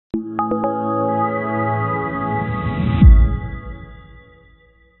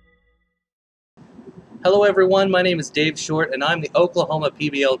Hello everyone, my name is Dave Short and I'm the Oklahoma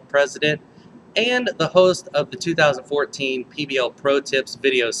PBL president and the host of the 2014 PBL Pro Tips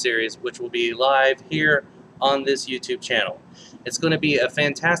video series, which will be live here on this YouTube channel. It's going to be a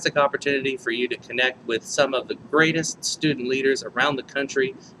fantastic opportunity for you to connect with some of the greatest student leaders around the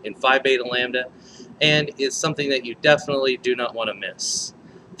country in Phi Beta Lambda, and it's something that you definitely do not want to miss.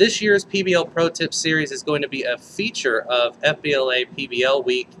 This year's PBL Pro Tips series is going to be a feature of FBLA PBL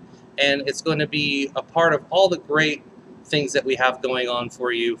Week, and it's going to be a part of all the great things that we have going on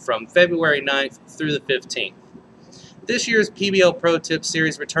for you from February 9th through the 15th. This year's PBL Pro Tips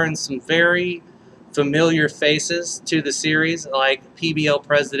series returns some very familiar faces to the series, like PBL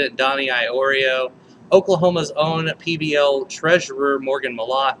President Donnie Iorio, Oklahoma's own PBL Treasurer Morgan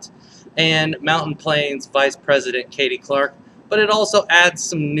Malott, and Mountain Plains Vice President Katie Clark. But it also adds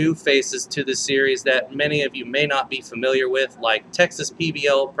some new faces to the series that many of you may not be familiar with, like Texas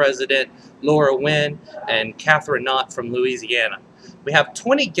PBL President Laura Wynn and Catherine Knott from Louisiana. We have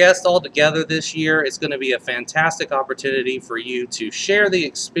 20 guests all together this year. It's going to be a fantastic opportunity for you to share the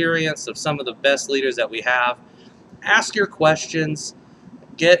experience of some of the best leaders that we have, ask your questions,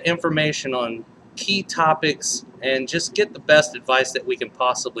 get information on key topics, and just get the best advice that we can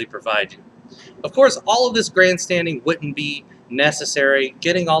possibly provide you. Of course, all of this grandstanding wouldn't be necessary.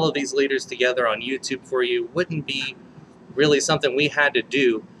 Getting all of these leaders together on YouTube for you wouldn't be really something we had to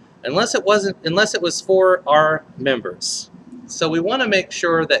do unless it was for our members. So we want to make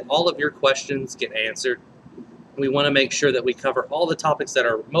sure that all of your questions get answered. We want to make sure that we cover all the topics that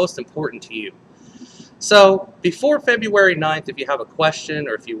are most important to you. So before February 9th, if you have a question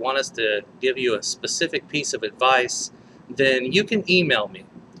or if you want us to give you a specific piece of advice, then you can email me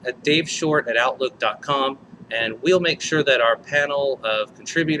at daveshort@outlook.com, and we'll make sure that our panel of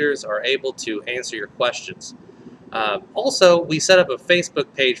contributors are able to answer your questions. Also, we set up a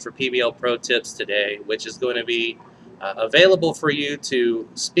Facebook page for PBL Pro Tips today, which is going to be available for you to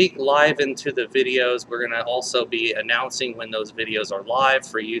speak live into the videos. We're going to also be announcing when those videos are live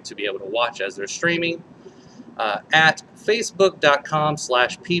for you to be able to watch as they're streaming at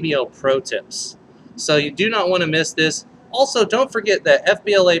facebook.com/PBL Pro Tips. So you do not want to miss this. Also, don't forget that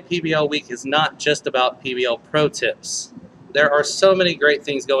FBLA PBL Week is not just about PBL Pro Tips. There are so many great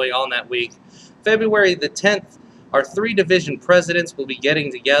things going on that week. February the 10th, our 3 division presidents will be getting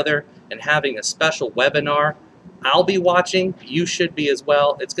together and having a special webinar. I'll be watching. You should be as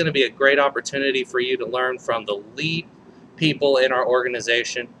well. It's going to be a great opportunity for you to learn from the lead people in our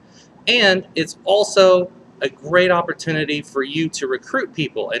organization. And it's also a great opportunity for you to recruit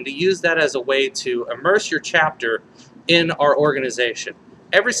people and to use that as a way to immerse your chapter in our organization.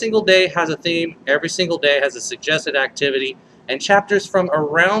 Every single day has a theme, every single day has a suggested activity, and chapters from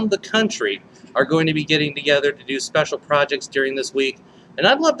around the country are going to be getting together to do special projects during this week. And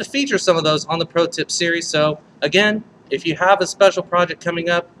I'd love to feature some of those on the Pro Tip series. So again, if you have a special project coming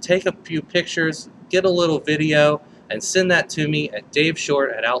up, take a few pictures, get a little video, and send that to me at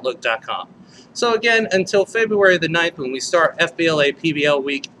daveshort@outlook.com. So again, until February the 9th, when we start FBLA PBL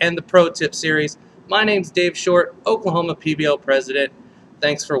Week and the Pro Tip series, my name's Dave Short, Oklahoma PBL President.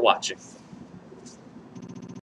 Thanks for watching.